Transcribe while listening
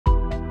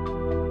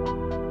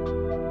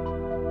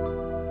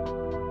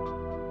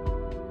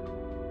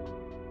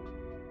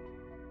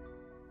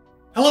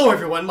Hello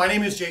everyone, my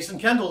name is Jason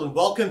Kendall and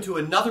welcome to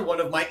another one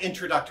of my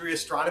introductory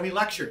astronomy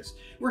lectures.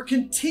 We're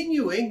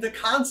continuing the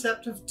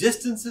concept of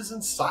distances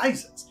and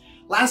sizes.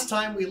 Last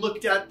time we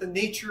looked at the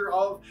nature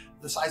of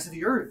the size of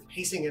the Earth,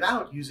 pacing it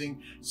out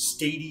using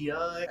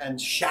stadia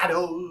and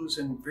shadows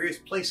and various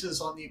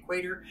places on the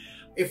equator.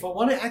 If I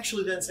want to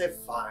actually then say,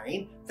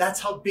 fine, that's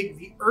how big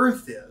the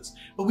Earth is,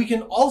 but we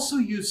can also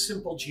use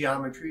simple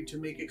geometry to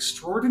make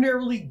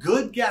extraordinarily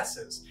good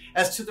guesses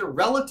as to the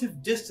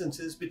relative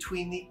distances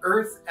between the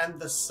Earth and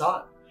the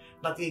Sun.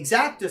 Not the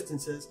exact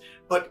distances,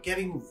 but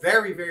getting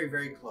very, very,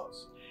 very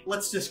close.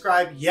 Let's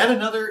describe yet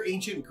another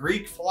ancient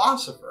Greek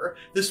philosopher,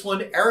 this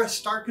one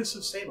Aristarchus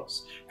of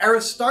Samos.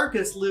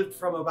 Aristarchus lived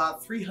from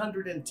about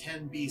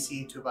 310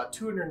 BC to about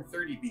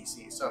 230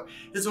 BC, so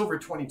it's over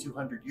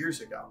 2200 years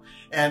ago.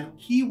 And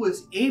he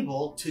was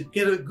able to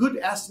get a good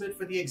estimate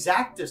for the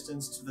exact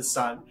distance to the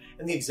Sun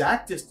and the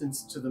exact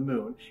distance to the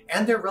Moon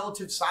and their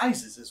relative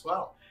sizes as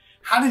well.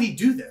 How did he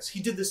do this?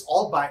 He did this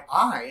all by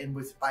eye and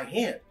by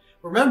hand.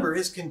 Remember,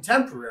 his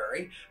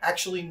contemporary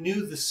actually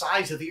knew the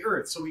size of the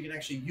Earth, so we can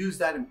actually use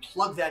that and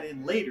plug that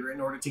in later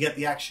in order to get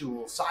the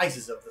actual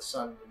sizes of the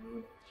Sun and the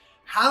Moon.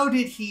 How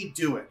did he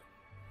do it?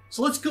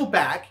 So let's go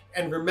back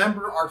and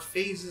remember our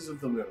phases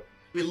of the Moon.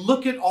 We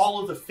look at all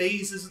of the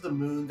phases of the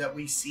Moon that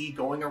we see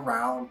going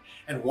around,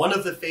 and one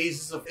of the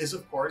phases is,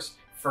 of course,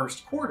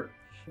 first quarter.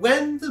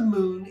 When the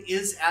Moon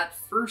is at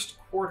first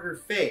quarter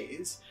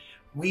phase,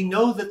 we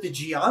know that the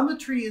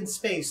geometry in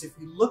space, if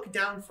we look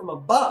down from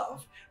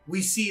above,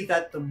 we see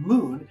that the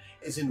Moon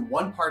is in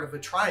one part of a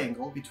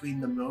triangle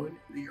between the Moon,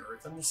 the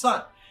Earth, and the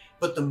Sun.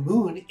 But the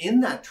Moon in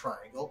that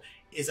triangle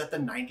is at the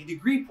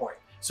 90-degree point.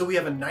 So we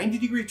have a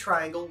 90-degree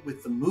triangle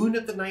with the Moon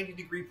at the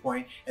 90-degree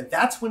point, and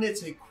that's when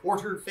it's a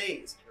quarter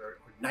phase, or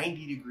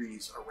 90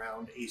 degrees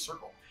around a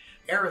circle.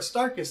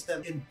 Aristarchus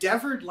then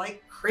endeavored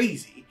like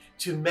crazy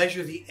to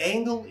measure the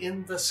angle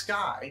in the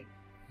sky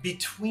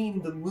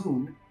between the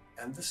Moon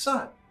and the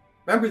Sun.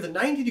 Remember, the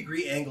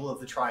 90-degree angle of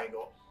the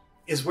triangle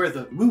is where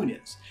the Moon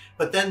is.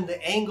 But then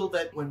the angle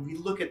that when we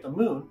look at the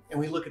Moon and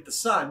we look at the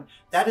Sun,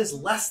 that is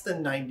less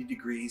than 90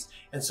 degrees.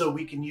 And so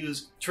we can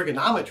use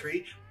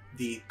trigonometry,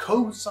 the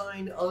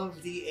cosine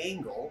of the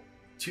angle,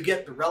 to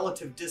get the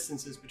relative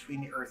distances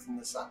between the Earth and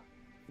the Sun.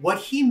 What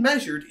he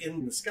measured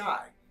in the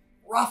sky,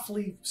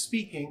 roughly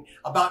speaking,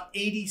 about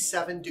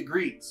 87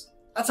 degrees.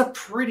 That's a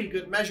pretty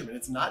good measurement.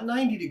 It's not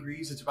 90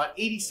 degrees, it's about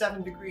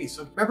 87 degrees.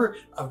 So remember,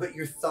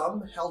 your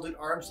thumb held at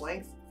arm's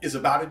length is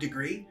about a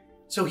degree.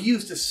 So he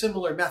used a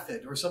similar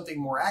method, or something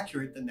more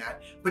accurate than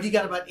that, but he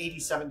got about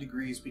 87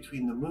 degrees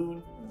between the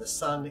Moon and the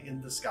Sun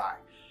in the sky.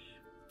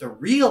 The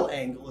real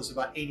angle is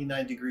about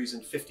 89 degrees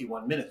and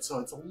 51 minutes, so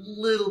it's a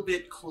little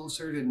bit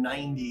closer to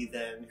 90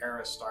 than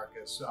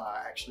Aristarchus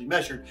actually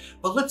measured.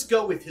 But let's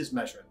go with his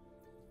measurement.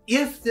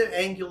 If the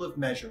angle of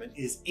measurement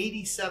is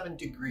 87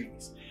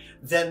 degrees,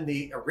 then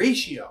the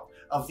ratio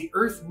of the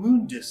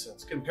Earth-Moon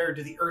distance compared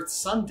to the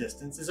Earth-Sun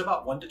distance is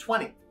about 1 to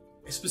 20.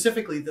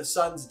 Specifically, the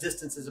Sun's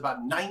distance is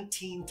about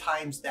 19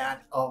 times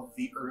that of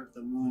the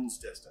Moon's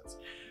distance.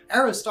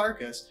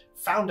 Aristarchus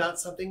found out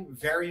something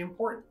very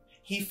important.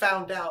 He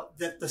found out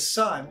that the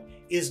Sun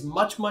is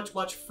much, much,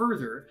 much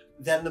further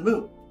than the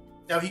Moon.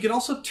 Now, he could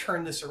also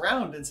turn this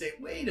around and say,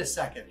 wait a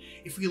second,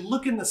 if we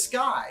look in the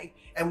sky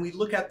and we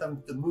look at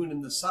the Moon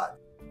and the Sun,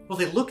 well,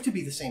 they look to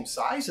be the same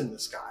size in the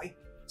sky.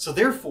 So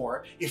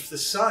therefore, if the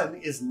Sun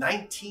is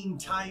 19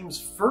 times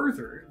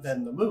further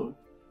than the Moon,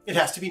 it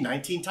has to be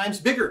 19 times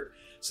bigger.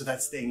 So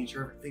that's the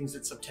nature of things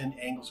that subtend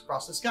angles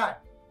across the sky.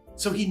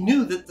 So he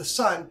knew that the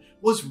Sun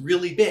was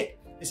really big.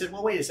 He said,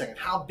 well, wait a second,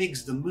 how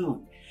big's the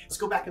Moon? Let's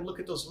go back and look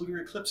at those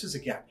lunar eclipses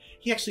again.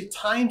 He actually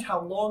timed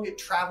how long it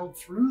traveled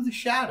through the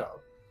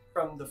shadow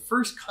from the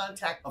first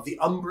contact of the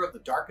umbra, the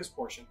darkest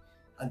portion,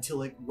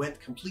 until it went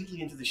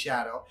completely into the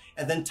shadow,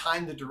 and then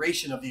timed the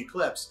duration of the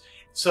eclipse.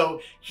 So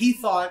he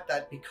thought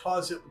that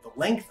because the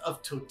length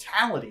of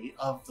totality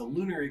of the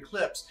lunar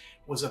eclipse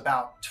was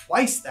about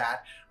twice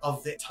that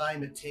of the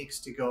time it takes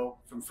to go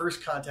from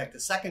first contact to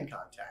second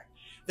contact,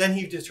 then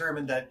he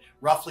determined that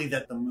roughly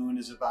that the Moon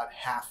is about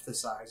half the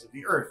size of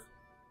the Earth.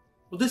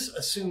 Well, this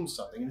assumes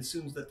something. It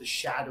assumes that the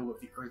shadow of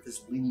the Earth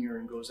is linear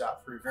and goes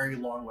out for a very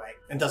long way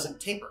and doesn't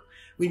taper.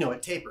 We know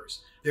it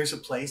tapers. There's a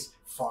place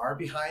far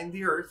behind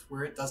the Earth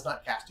where it does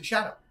not cast a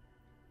shadow.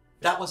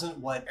 That wasn't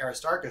what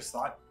Aristarchus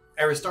thought.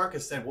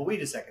 Aristarchus said, well,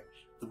 wait a second.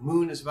 The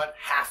Moon is about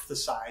half the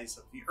size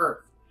of the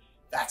Earth.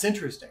 That's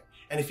interesting.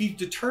 And if he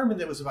determined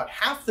that it was about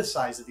half the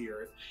size of the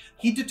Earth,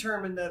 he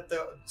determined that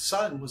the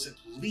Sun was at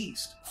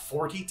least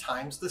 40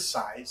 times the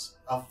size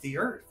of the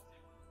Earth.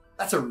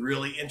 That's a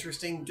really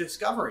interesting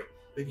discovery.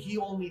 But he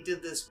only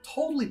did this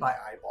totally by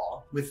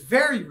eyeball with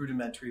very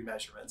rudimentary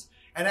measurements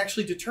and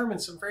actually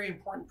determined some very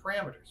important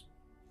parameters.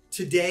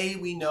 Today,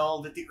 we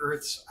know that the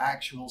Earth's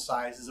actual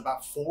size is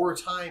about 4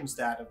 times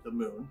that of the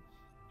Moon.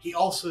 He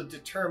also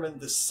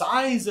determined the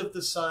size of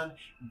the Sun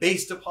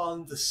based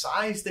upon the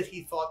size that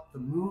he thought the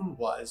Moon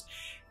was.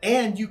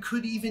 And you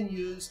could even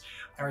use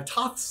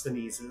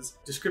Eratosthenes'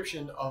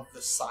 description of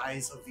the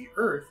size of the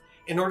Earth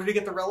in order to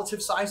get the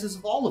relative sizes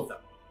of all of them.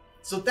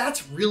 So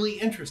that's really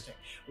interesting.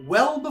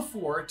 Well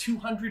before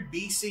 200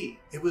 BC,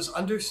 it was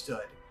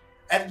understood,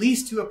 at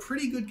least to a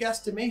pretty good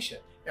guesstimation.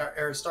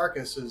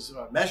 Aristarchus's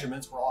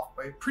measurements were off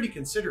by pretty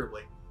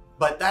considerably,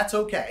 but that's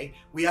okay.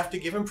 We have to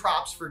give him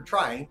props for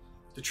trying.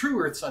 The true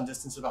Earth-Sun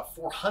distance is about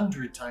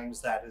 400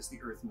 times that as the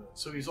Earth-Moon.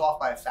 So he's off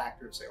by a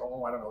factor of, say,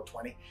 oh, I don't know,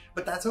 20,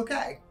 but that's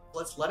okay.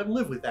 Let's let him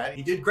live with that.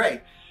 He did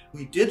great.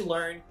 We did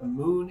learn the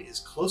moon is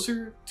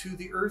closer to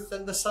the Earth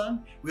than the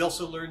sun. We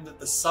also learned that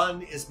the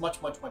sun is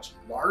much, much, much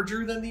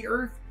larger than the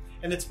Earth,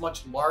 and it's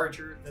much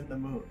larger than the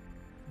moon.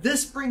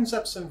 This brings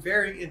up some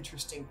very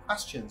interesting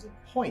questions and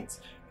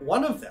points.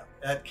 One of them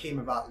that came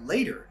about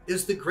later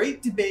is the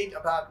great debate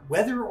about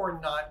whether or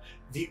not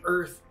the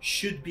Earth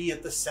should be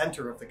at the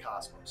center of the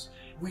cosmos.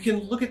 We can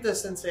look at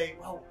this and say,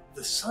 well,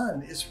 the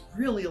sun is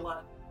really a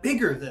lot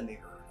bigger than the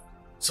Earth,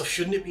 so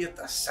shouldn't it be at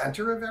the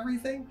center of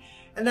everything?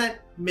 And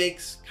that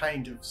makes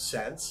kind of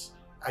sense,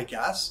 I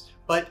guess,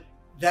 but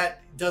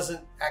that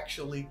doesn't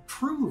actually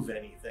prove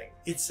anything.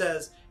 It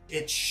says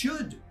it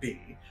should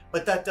be,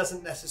 but that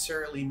doesn't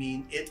necessarily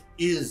mean it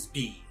is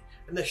be.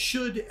 And the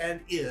should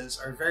and is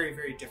are very,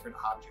 very different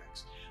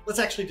objects. Let's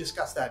actually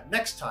discuss that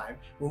next time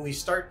when we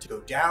start to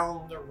go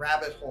down the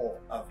rabbit hole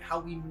of how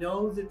we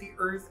know that the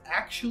Earth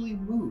actually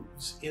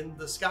moves in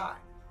the sky.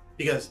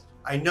 Because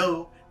I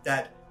know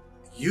that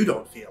you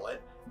don't feel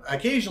it.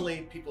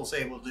 Occasionally people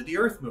say, well, did the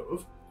Earth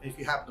move? And if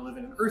you happen to live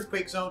in an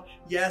earthquake zone,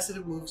 yes,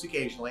 it moves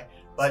occasionally,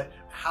 but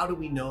how do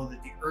we know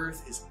that the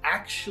Earth is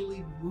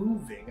actually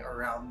moving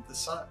around the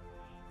sun?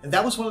 And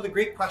that was one of the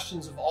great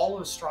questions of all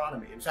of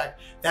astronomy. In fact,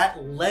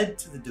 that led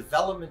to the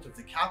development of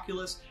the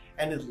calculus,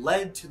 and it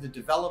led to the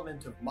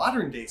development of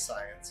modern day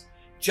science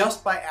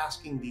just by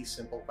asking these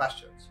simple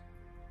questions.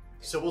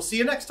 So we'll see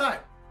you next time.